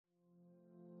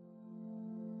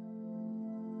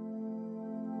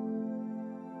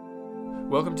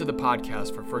Welcome to the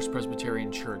podcast for First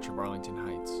Presbyterian Church of Arlington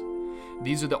Heights.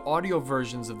 These are the audio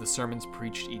versions of the sermons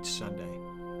preached each Sunday.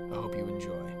 I hope you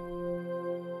enjoy.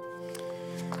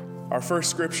 Our first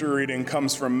scripture reading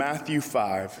comes from Matthew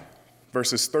 5,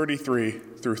 verses 33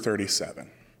 through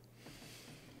 37.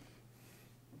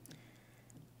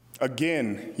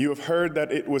 Again, you have heard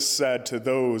that it was said to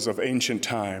those of ancient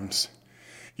times,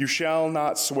 "You shall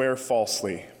not swear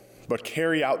falsely, but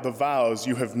carry out the vows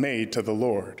you have made to the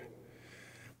Lord."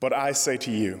 But I say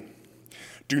to you,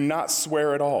 do not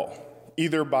swear at all,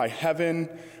 either by heaven,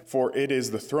 for it is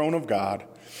the throne of God,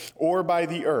 or by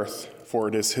the earth, for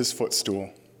it is his footstool,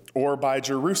 or by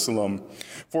Jerusalem,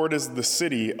 for it is the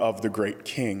city of the great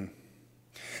King.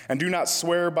 And do not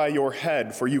swear by your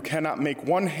head, for you cannot make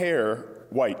one hair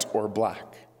white or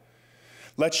black.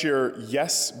 Let your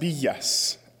yes be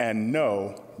yes, and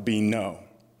no be no.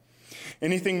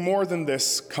 Anything more than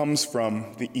this comes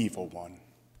from the evil one.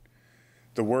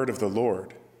 The word of the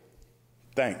Lord.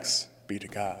 Thanks be to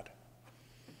God.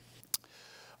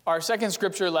 Our second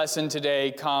scripture lesson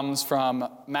today comes from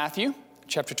Matthew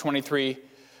chapter 23,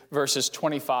 verses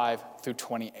 25 through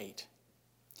 28.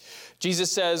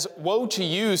 Jesus says, "Woe to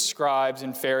you, scribes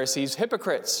and Pharisees,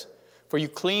 hypocrites! For you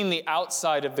clean the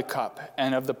outside of the cup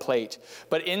and of the plate,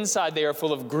 but inside they are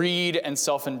full of greed and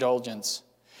self-indulgence.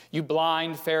 You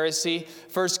blind Pharisee,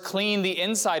 first clean the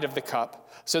inside of the cup,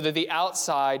 so that the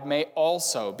outside may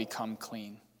also become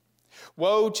clean.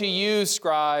 Woe to you,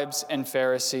 scribes and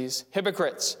Pharisees,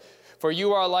 hypocrites! For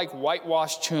you are like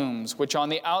whitewashed tombs, which on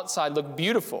the outside look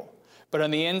beautiful, but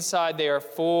on the inside they are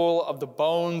full of the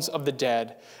bones of the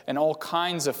dead and all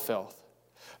kinds of filth.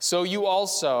 So you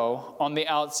also, on the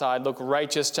outside, look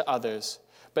righteous to others,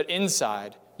 but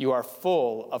inside you are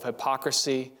full of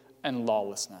hypocrisy and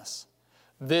lawlessness."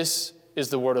 This is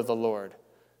the word of the Lord.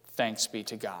 Thanks be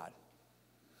to God.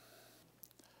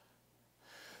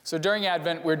 So during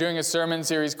Advent, we're doing a sermon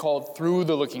series called Through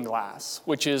the Looking Glass,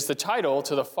 which is the title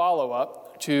to the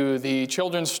follow-up to the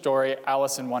children's story,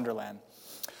 Alice in Wonderland.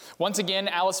 Once again,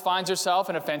 Alice finds herself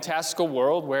in a fantastical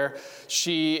world where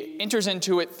she enters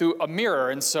into it through a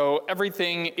mirror, and so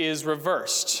everything is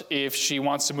reversed. If she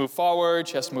wants to move forward,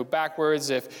 she has to move backwards.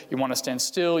 If you want to stand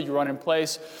still, you run in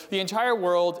place. The entire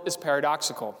world is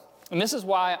paradoxical. And this is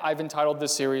why I've entitled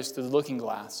this series Through the Looking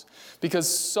Glass, because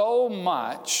so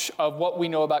much of what we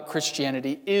know about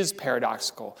Christianity is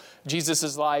paradoxical.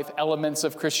 Jesus' life, elements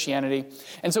of Christianity.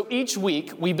 And so each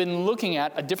week, we've been looking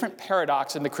at a different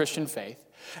paradox in the Christian faith.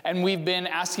 And we've been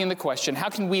asking the question, how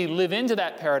can we live into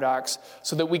that paradox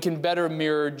so that we can better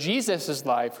mirror Jesus'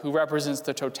 life, who represents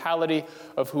the totality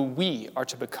of who we are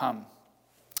to become?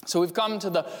 So we've come to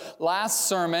the last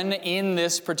sermon in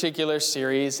this particular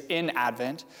series in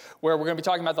Advent, where we're going to be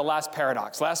talking about the last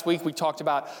paradox. Last week we talked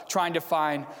about trying to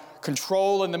find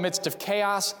control in the midst of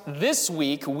chaos. This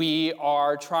week we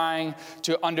are trying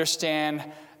to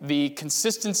understand the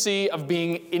consistency of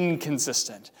being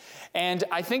inconsistent. And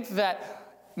I think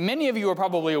that many of you are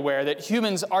probably aware that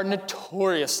humans are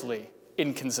notoriously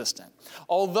inconsistent.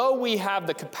 Although we have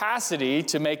the capacity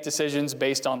to make decisions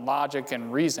based on logic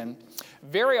and reason,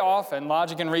 very often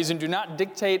logic and reason do not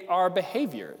dictate our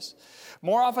behaviors.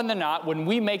 More often than not, when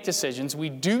we make decisions, we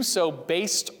do so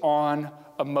based on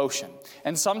emotion.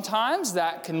 And sometimes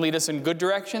that can lead us in good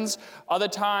directions. Other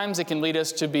times it can lead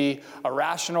us to be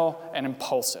irrational and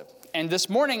impulsive. And this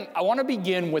morning, I want to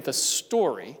begin with a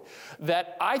story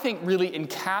that I think really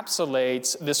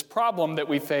encapsulates this problem that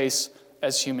we face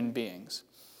as human beings.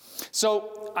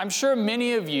 So I'm sure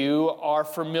many of you are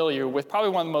familiar with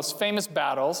probably one of the most famous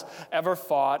battles ever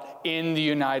fought in the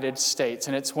United States.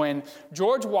 And it's when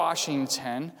George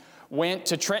Washington went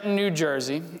to Trenton, New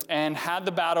Jersey, and had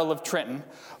the Battle of Trenton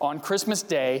on Christmas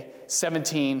Day,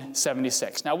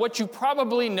 1776. Now, what you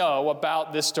probably know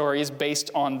about this story is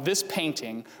based on this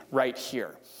painting right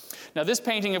here. Now, this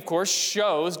painting, of course,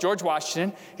 shows George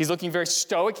Washington. He's looking very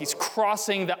stoic. He's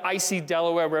crossing the icy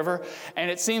Delaware River,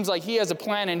 and it seems like he has a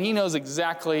plan, and he knows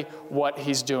exactly what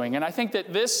he's doing. And I think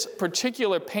that this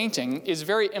particular painting is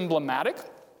very emblematic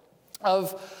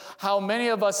of how many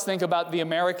of us think about the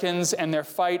Americans and their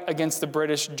fight against the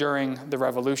British during the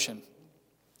Revolution.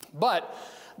 But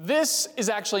this is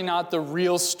actually not the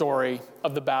real story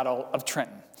of the Battle of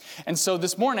Trenton. And so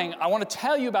this morning, I want to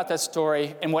tell you about that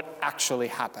story and what actually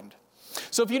happened.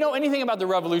 So if you know anything about the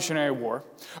Revolutionary War,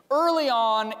 early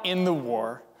on in the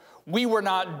war, we were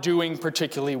not doing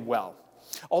particularly well.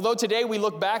 Although today we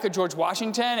look back at George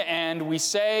Washington and we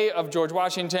say of George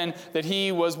Washington that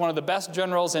he was one of the best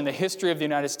generals in the history of the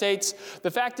United States,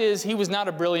 the fact is he was not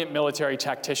a brilliant military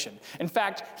tactician. In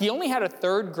fact, he only had a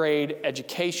third-grade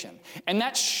education, and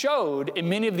that showed in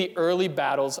many of the early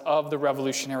battles of the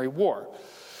Revolutionary War.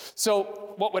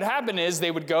 So what would happen is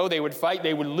they would go, they would fight,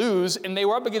 they would lose, and they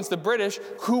were up against the British,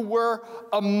 who were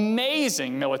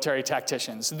amazing military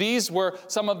tacticians. These were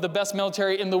some of the best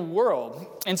military in the world.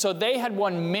 And so they had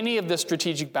won many of the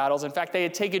strategic battles. In fact, they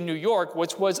had taken New York,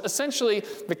 which was essentially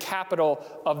the capital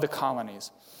of the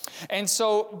colonies. And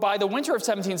so by the winter of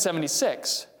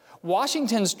 1776,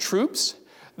 Washington's troops,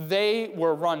 they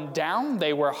were run down,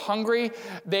 they were hungry,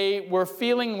 they were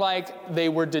feeling like they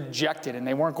were dejected and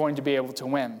they weren't going to be able to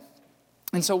win.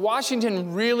 And so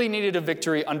Washington really needed a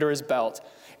victory under his belt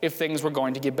if things were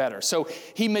going to get better. So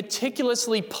he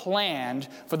meticulously planned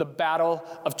for the Battle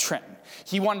of Trenton.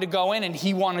 He wanted to go in and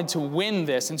he wanted to win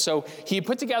this. And so he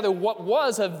put together what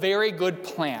was a very good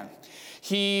plan.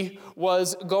 He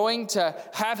was going to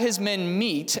have his men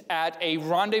meet at a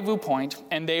rendezvous point,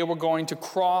 and they were going to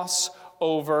cross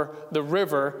over the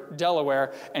river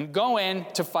Delaware and go in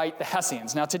to fight the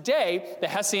Hessians. Now today, the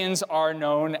Hessians are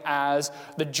known as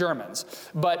the Germans,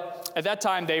 but at that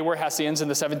time they were Hessians in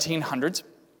the 1700s,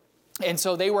 and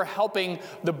so they were helping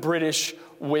the British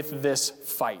with this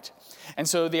fight. And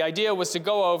so the idea was to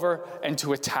go over and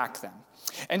to attack them.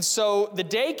 And so the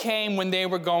day came when they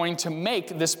were going to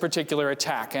make this particular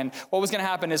attack. And what was going to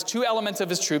happen is two elements of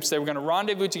his troops, they were going to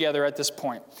rendezvous together at this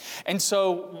point. And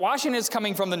so Washington is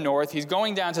coming from the north. He's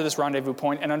going down to this rendezvous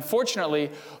point. And unfortunately,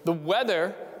 the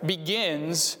weather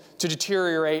begins to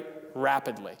deteriorate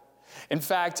rapidly. In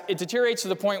fact, it deteriorates to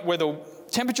the point where the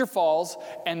temperature falls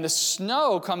and the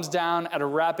snow comes down at a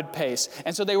rapid pace.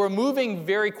 And so they were moving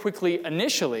very quickly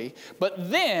initially, but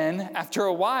then after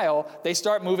a while, they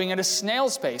start moving at a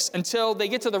snail's pace until they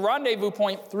get to the rendezvous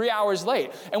point 3 hours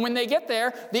late. And when they get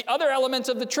there, the other elements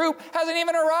of the troop hasn't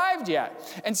even arrived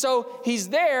yet. And so he's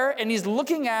there and he's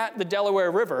looking at the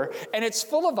Delaware River and it's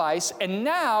full of ice. And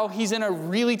now he's in a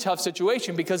really tough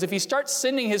situation because if he starts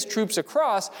sending his troops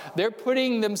across, they're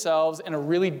putting themselves in a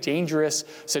really dangerous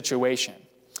situation.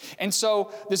 And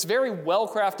so this very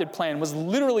well-crafted plan was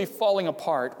literally falling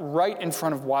apart right in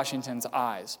front of Washington's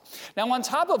eyes. Now, on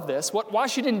top of this, what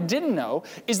Washington didn't know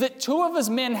is that two of his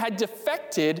men had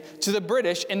defected to the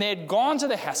British, and they had gone to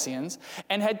the Hessians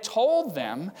and had told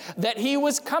them that he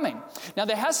was coming. Now,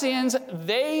 the Hessians,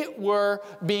 they were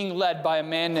being led by a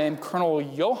man named Colonel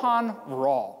Johann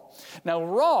Rall. Now,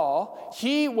 Rall,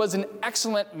 he was an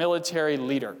excellent military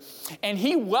leader, and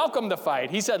he welcomed the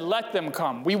fight. He said, let them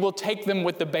come. We will take them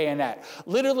with the bayonet.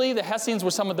 Literally, the Hessians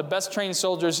were some of the best trained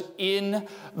soldiers in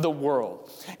the world.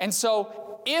 And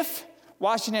so if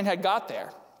Washington had got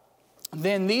there,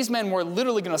 then these men were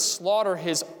literally going to slaughter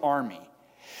his army.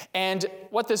 And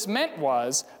what this meant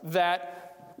was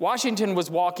that Washington was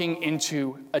walking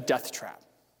into a death trap.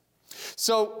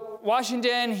 So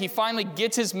Washington, he finally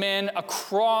gets his men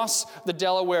across the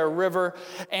Delaware River,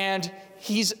 and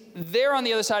he's there on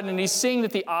the other side, and he's seeing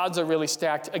that the odds are really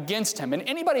stacked against him. And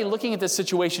anybody looking at this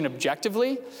situation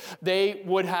objectively, they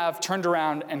would have turned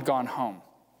around and gone home.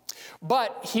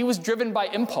 But he was driven by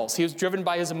impulse. He was driven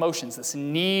by his emotions, this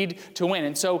need to win.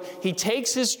 And so he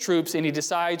takes his troops and he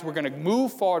decides we're going to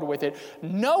move forward with it,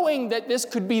 knowing that this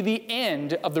could be the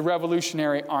end of the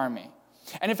Revolutionary Army.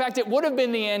 And in fact, it would have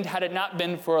been the end had it not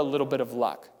been for a little bit of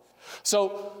luck.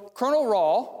 So Colonel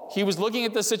Rall, he was looking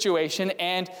at the situation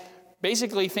and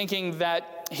basically thinking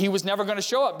that he was never going to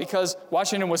show up because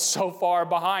Washington was so far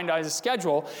behind on his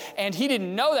schedule. And he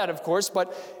didn't know that, of course,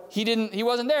 but he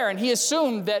wasn't there. And he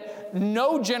assumed that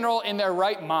no general in their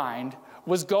right mind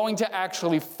was going to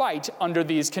actually fight under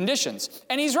these conditions.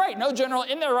 And he's right. No general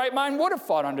in their right mind would have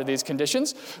fought under these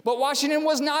conditions. But Washington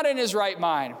was not in his right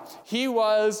mind. He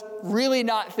was really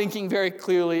not thinking very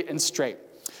clearly and straight.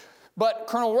 But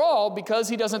Colonel Rall, because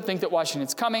he doesn't think that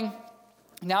Washington's coming,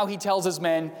 now he tells his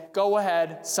men, go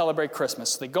ahead, celebrate Christmas.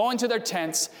 So they go into their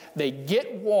tents, they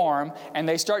get warm, and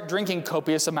they start drinking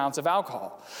copious amounts of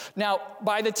alcohol. Now,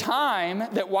 by the time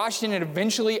that Washington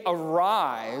eventually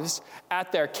arrives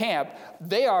at their camp,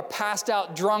 they are passed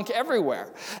out drunk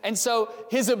everywhere. And so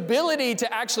his ability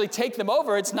to actually take them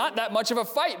over, it's not that much of a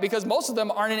fight because most of them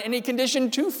aren't in any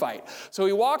condition to fight. So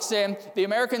he walks in, the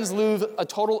Americans lose a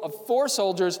total of 4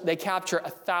 soldiers, they capture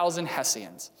 1,000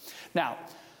 Hessians. Now,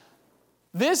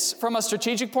 this, from a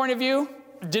strategic point of view,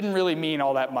 didn't really mean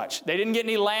all that much. They didn't get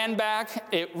any land back.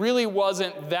 It really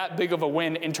wasn't that big of a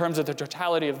win in terms of the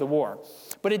totality of the war.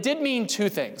 But it did mean two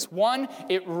things. One,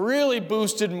 it really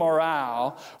boosted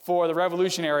morale for the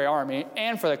Revolutionary Army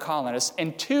and for the colonists.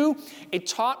 And two, it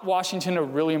taught Washington a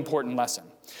really important lesson,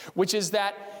 which is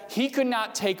that he could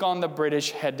not take on the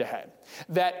British head-to-head,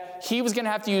 that he was going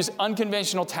to have to use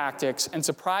unconventional tactics and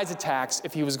surprise attacks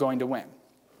if he was going to win.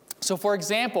 So, for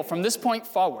example, from this point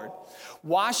forward,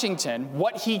 Washington,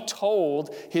 what he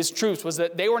told his troops was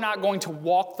that they were not going to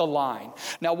walk the line.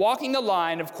 Now, walking the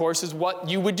line, of course, is what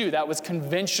you would do. That was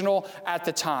conventional at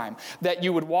the time, that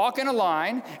you would walk in a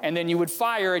line, and then you would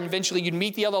fire, and eventually you'd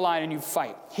meet the other line and you'd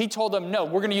fight. He told them, no,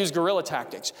 we're going to use guerrilla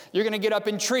tactics. You're going to get up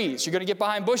in trees. You're going to get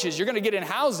behind bushes. You're going to get in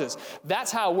houses.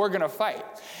 That's how we're going to fight.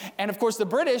 And, of course, the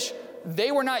British,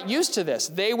 they were not used to this.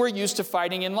 They were used to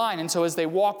fighting in line. And so as they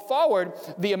walked forward,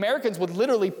 the Americans would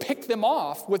literally pick them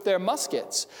off with their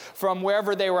muskets from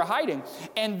wherever they were hiding.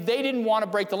 And they didn't want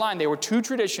to break the line. They were too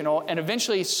traditional. And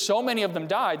eventually, so many of them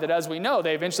died that, as we know,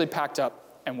 they eventually packed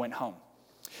up and went home.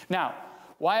 Now,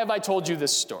 why have I told you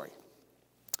this story?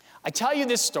 I tell you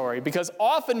this story because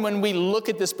often when we look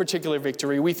at this particular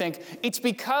victory, we think it's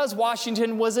because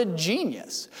Washington was a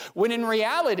genius, when in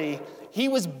reality, he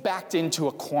was backed into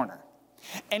a corner.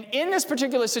 And in this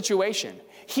particular situation,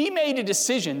 he made a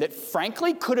decision that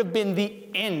frankly could have been the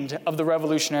end of the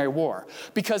Revolutionary War.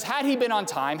 Because had he been on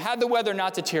time, had the weather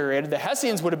not deteriorated, the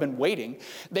Hessians would have been waiting.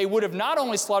 They would have not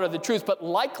only slaughtered the troops, but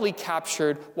likely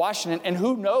captured Washington. And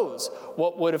who knows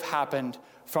what would have happened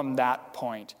from that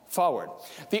point forward.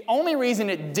 The only reason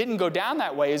it didn't go down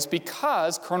that way is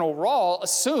because Colonel Rahl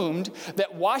assumed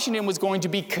that Washington was going to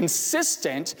be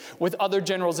consistent with other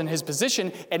generals in his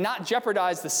position and not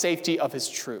jeopardize the safety of his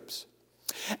troops.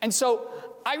 And so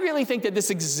I really think that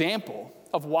this example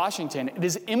of Washington, it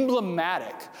is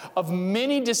emblematic of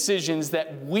many decisions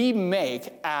that we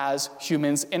make as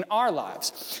humans in our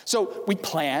lives. So we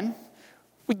plan,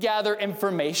 we gather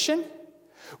information,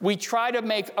 we try to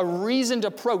make a reasoned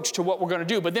approach to what we're going to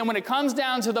do. But then when it comes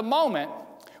down to the moment,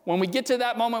 when we get to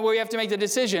that moment where we have to make the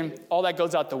decision, all that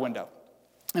goes out the window.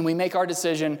 And we make our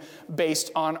decision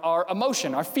based on our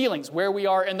emotion, our feelings, where we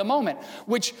are in the moment,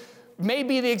 which may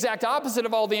be the exact opposite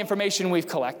of all the information we've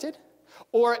collected,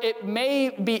 or it may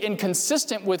be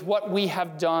inconsistent with what we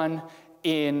have done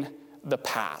in the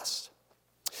past.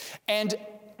 And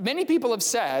many people have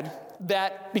said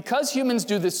that because humans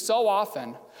do this so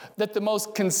often, that the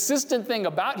most consistent thing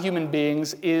about human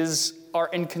beings is our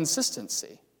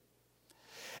inconsistency.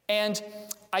 And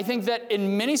I think that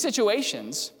in many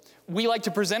situations, we like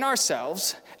to present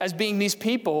ourselves as being these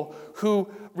people who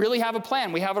really have a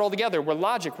plan. We have it all together. We're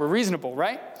logic. We're reasonable,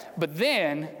 right? But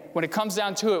then, when it comes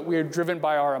down to it, we are driven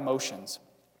by our emotions.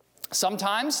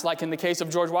 Sometimes, like in the case of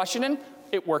George Washington,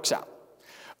 it works out.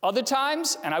 Other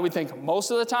times, and I would think most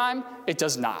of the time, it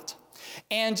does not.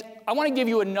 And I want to give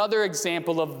you another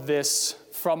example of this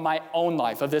from my own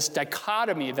life, of this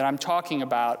dichotomy that I'm talking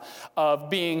about, of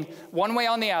being one way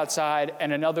on the outside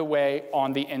and another way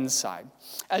on the inside.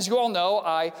 As you all know,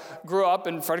 I grew up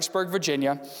in Fredericksburg,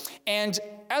 Virginia, and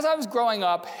as I was growing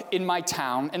up in my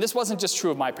town, and this wasn't just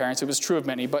true of my parents, it was true of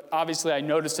many, but obviously I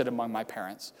noticed it among my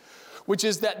parents, which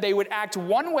is that they would act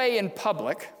one way in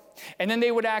public, and then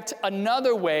they would act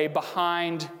another way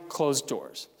behind closed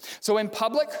doors. So in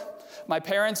public, my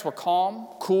parents were calm,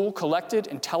 cool, collected,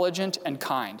 intelligent, and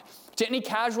kind. To any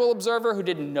casual observer who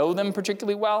didn't know them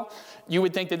particularly well, you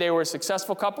would think that they were a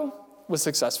successful couple with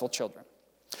successful children.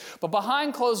 But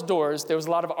behind closed doors, there was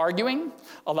a lot of arguing,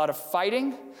 a lot of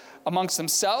fighting amongst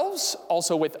themselves,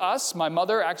 also with us. My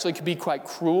mother actually could be quite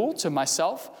cruel to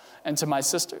myself and to my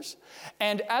sisters.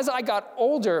 And as I got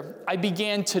older, I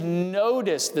began to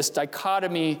notice this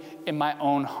dichotomy in my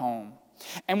own home.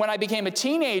 And when I became a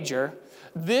teenager,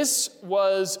 this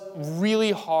was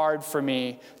really hard for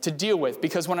me to deal with,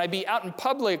 because when I'd be out in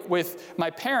public with my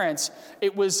parents,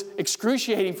 it was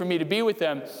excruciating for me to be with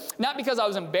them. Not because I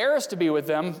was embarrassed to be with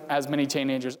them, as many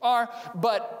teenagers are,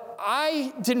 but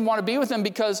I didn't want to be with them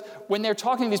because when they're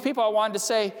talking to these people, I wanted to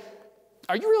say,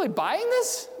 are you really buying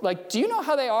this? Like, do you know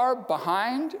how they are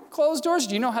behind closed doors?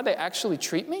 Do you know how they actually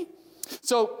treat me?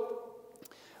 So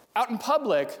out in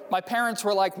public, my parents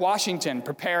were like Washington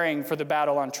preparing for the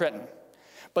battle on Trenton.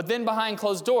 But then behind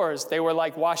closed doors, they were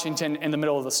like Washington in the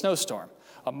middle of the snowstorm.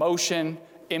 Emotion,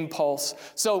 impulse.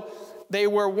 So they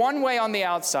were one way on the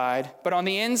outside, but on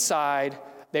the inside,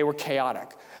 they were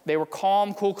chaotic. They were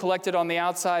calm, cool, collected on the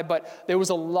outside, but there was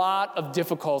a lot of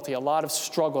difficulty, a lot of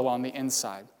struggle on the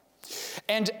inside.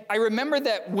 And I remember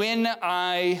that when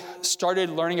I started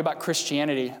learning about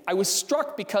Christianity, I was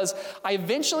struck because I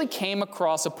eventually came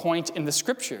across a point in the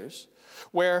scriptures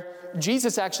where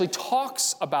Jesus actually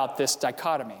talks about this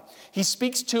dichotomy. He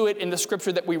speaks to it in the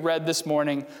scripture that we read this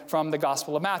morning from the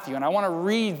Gospel of Matthew, and I want to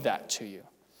read that to you.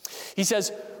 He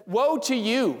says, "Woe to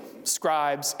you,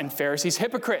 scribes and Pharisees,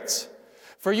 hypocrites,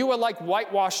 for you are like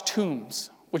whitewashed tombs,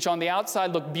 which on the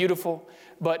outside look beautiful,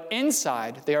 but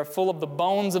inside they are full of the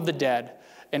bones of the dead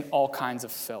and all kinds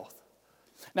of filth."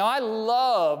 Now, I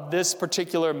love this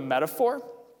particular metaphor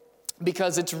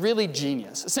because it's really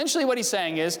genius. Essentially what he's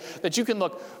saying is that you can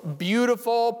look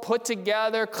beautiful, put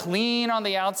together, clean on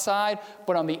the outside,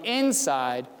 but on the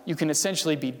inside, you can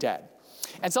essentially be dead.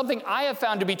 And something I have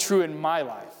found to be true in my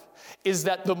life is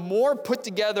that the more put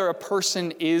together a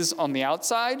person is on the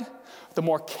outside, the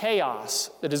more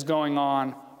chaos that is going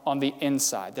on the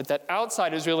inside. That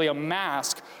outside is really a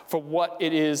mask for what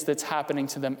it is that's happening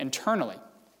to them internally.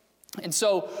 And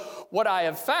so what I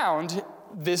have found,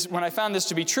 when I found this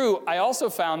to be true, I also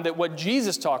found that what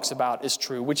Jesus talks about is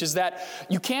true, which is that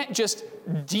you can't just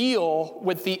deal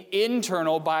with the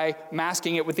internal by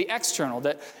masking it with the external.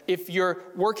 That if you're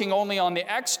working only on the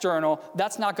external,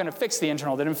 that's not going to fix the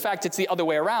internal. That in fact, it's the other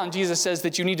way around. Jesus says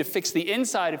that you need to fix the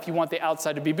inside if you want the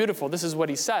outside to be beautiful. This is what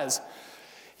he says.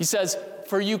 He says,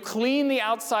 "For you clean the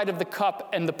outside of the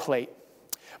cup and the plate,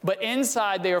 but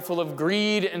inside they are full of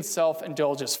greed and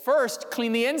self-indulgence. First,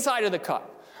 clean the inside of the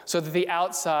cup, so that the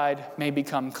outside may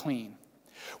become clean."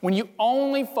 When you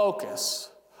only focus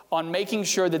on making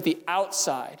sure that the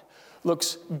outside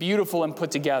looks beautiful and put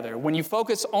together, when you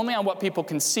focus only on what people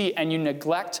can see and you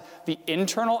neglect the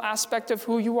internal aspect of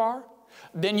who you are,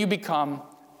 then you become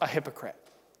a hypocrite.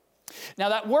 Now,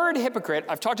 that word hypocrite,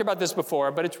 I've talked about this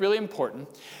before, but it's really important.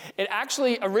 It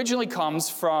actually originally comes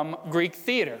from Greek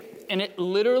theater, and it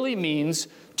literally means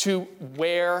to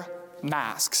wear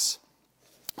masks.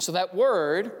 So that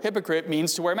word, hypocrite,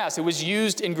 means to wear masks. It was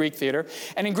used in Greek theater.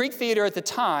 And in Greek theater at the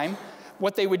time,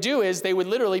 what they would do is they would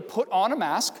literally put on a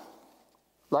mask,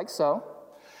 like so.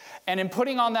 And in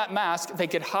putting on that mask, they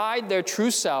could hide their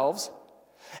true selves,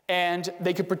 and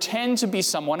they could pretend to be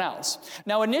someone else.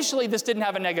 Now, initially, this didn't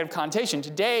have a negative connotation.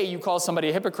 Today, you call somebody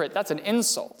a hypocrite, that's an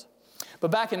insult.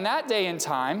 But back in that day and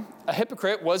time, a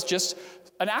hypocrite was just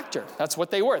an actor. That's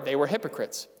what they were. They were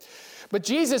hypocrites. But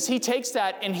Jesus, he takes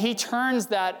that and he turns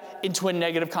that into a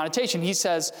negative connotation. He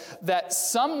says that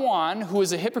someone who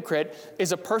is a hypocrite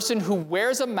is a person who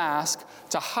wears a mask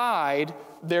to hide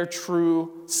their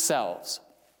true selves.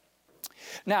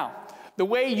 Now, the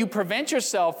way you prevent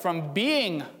yourself from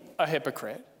being a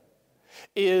hypocrite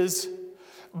is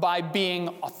by being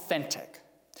authentic.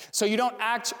 So you don't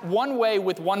act one way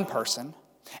with one person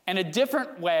and a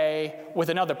different way with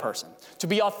another person. To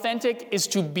be authentic is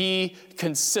to be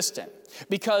consistent.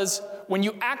 Because when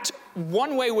you act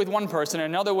one way with one person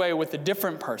and another way with a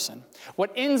different person,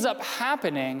 what ends up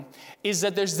happening is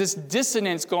that there's this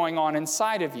dissonance going on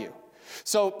inside of you.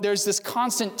 So there's this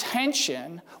constant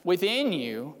tension within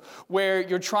you where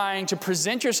you're trying to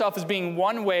present yourself as being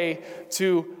one way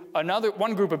to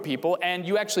one group of people, and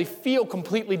you actually feel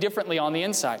completely differently on the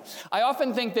inside. I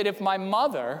often think that if my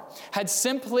mother had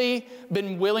simply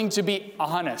been willing to be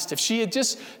honest, if she had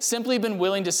just simply been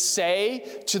willing to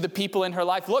say to the people in her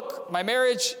life, "Look, my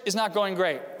marriage is not going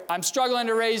great. I'm struggling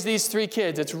to raise these 3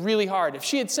 kids. It's really hard." If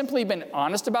she had simply been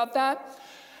honest about that,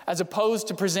 as opposed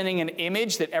to presenting an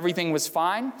image that everything was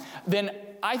fine, then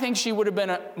I think she would have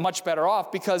been much better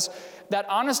off, because that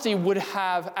honesty would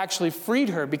have actually freed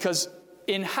her, because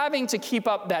in having to keep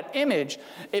up that image,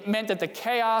 it meant that the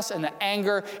chaos and the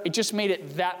anger, it just made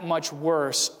it that much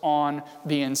worse on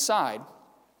the inside.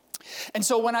 And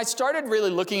so when I started really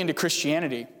looking into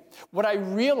Christianity, what I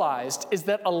realized is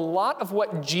that a lot of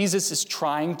what Jesus is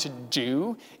trying to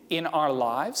do in our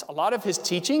lives, a lot of his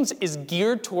teachings is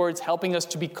geared towards helping us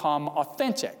to become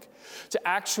authentic, to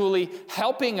actually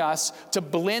helping us to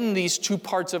blend these two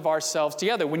parts of ourselves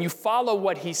together. When you follow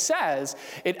what he says,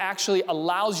 it actually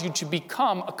allows you to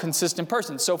become a consistent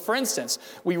person. So for instance,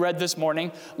 we read this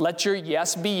morning, "Let your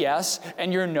yes be yes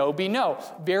and your no be no."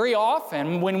 Very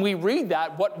often when we read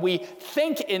that, what we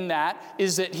think in that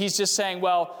is that he's just saying,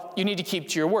 well, you need to keep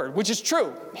to your word, which is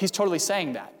true. He's totally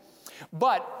saying that.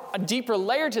 But a deeper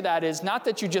layer to that is not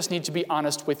that you just need to be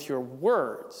honest with your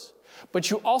words, but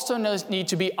you also need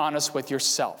to be honest with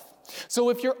yourself. So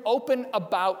if you're open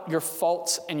about your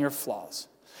faults and your flaws,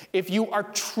 if you are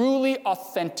truly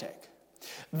authentic,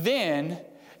 then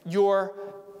your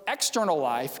external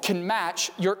life can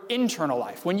match your internal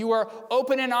life. When you are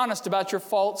open and honest about your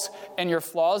faults and your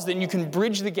flaws, then you can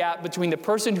bridge the gap between the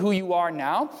person who you are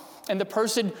now and the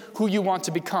person who you want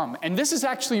to become. And this is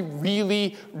actually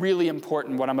really, really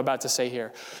important, what I'm about to say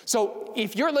here. So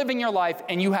if you're living your life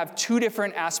and you have two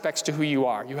different aspects to who you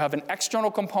are, you have an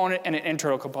external component and an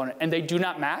internal component, and they do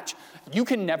not match, you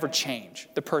can never change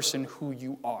the person who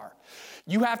you are.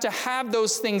 You have to have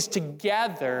those things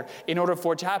together in order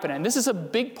for it to happen. And this is a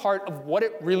big part of what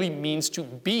it really means to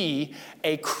be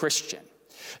a Christian.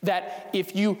 That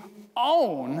if you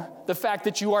own the fact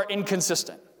that you are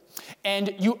inconsistent,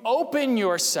 and you open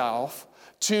yourself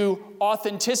to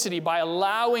authenticity by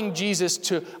allowing Jesus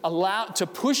to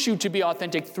push you to be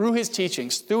authentic through his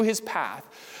teachings, through his path,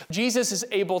 Jesus is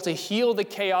able to heal the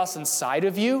chaos inside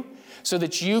of you so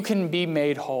that you can be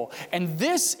made whole. And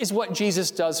this is what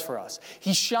Jesus does for us.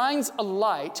 He shines a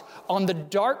light on the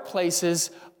dark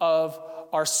places of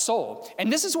our soul. And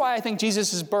this is why I think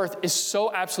Jesus' birth is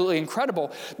so absolutely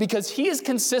incredible, because he is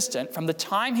consistent from the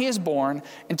time he is born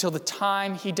until the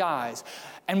time he dies.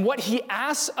 And what he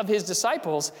asks of his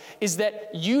disciples is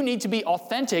that you need to be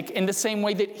authentic in the same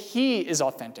way that he is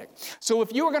authentic. So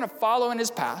if you are going to follow in his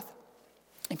path,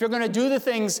 if you're going to do the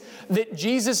things that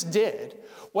Jesus did,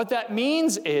 what that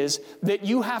means is that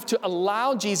you have to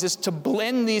allow Jesus to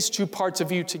blend these two parts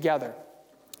of you together.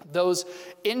 Those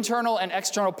internal and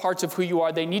external parts of who you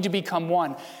are, they need to become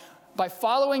one. By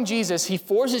following Jesus, he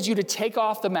forces you to take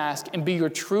off the mask and be your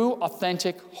true,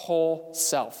 authentic, whole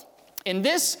self. And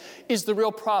this is the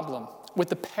real problem with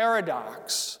the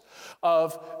paradox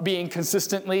of being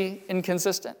consistently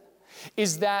inconsistent,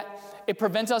 is that it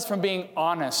prevents us from being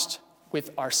honest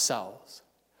with ourselves.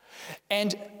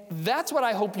 And that's what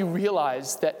I hope you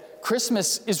realize that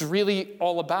Christmas is really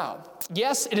all about.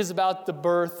 Yes, it is about the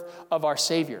birth of our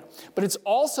Savior, but it's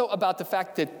also about the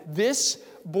fact that this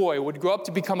boy would grow up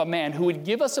to become a man who would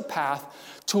give us a path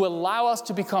to allow us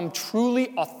to become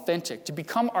truly authentic, to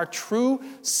become our true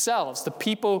selves, the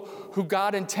people who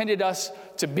God intended us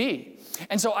to be.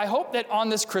 And so I hope that on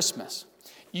this Christmas,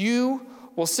 you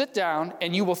will sit down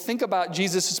and you will think about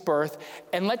Jesus' birth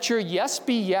and let your yes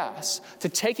be yes to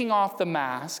taking off the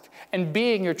mask and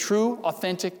being your true,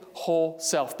 authentic, whole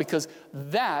self, because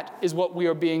that is what we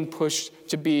are being pushed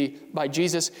to be by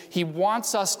Jesus. He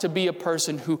wants us to be a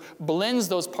person who blends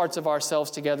those parts of ourselves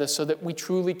together so that we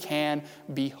truly can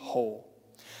be whole.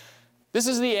 This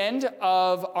is the end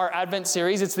of our Advent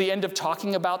series. It's the end of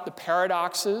talking about the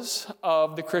paradoxes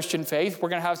of the Christian faith. We're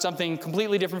going to have something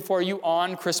completely different for you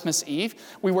on Christmas Eve.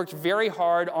 We worked very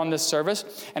hard on this service,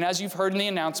 and as you've heard in the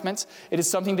announcements, it is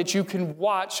something that you can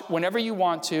watch whenever you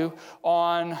want to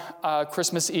on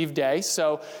Christmas Eve day.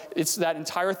 So it's that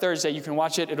entire Thursday. You can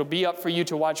watch it. It'll be up for you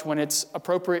to watch when it's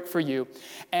appropriate for you.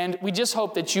 And we just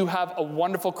hope that you have a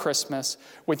wonderful Christmas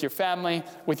with your family,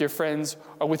 with your friends,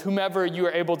 or with whomever you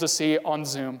are able to see on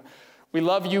Zoom. We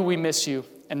love you, we miss you,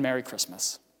 and Merry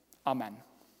Christmas. Amen.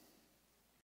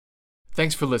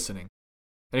 Thanks for listening.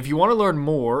 And if you want to learn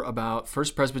more about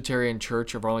First Presbyterian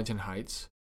Church of Arlington Heights,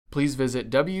 please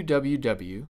visit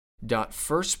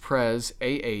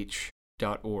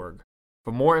www.firstpresah.org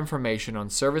for more information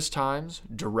on service times,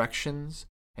 directions,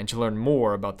 and to learn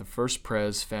more about the First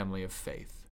Pres family of faith.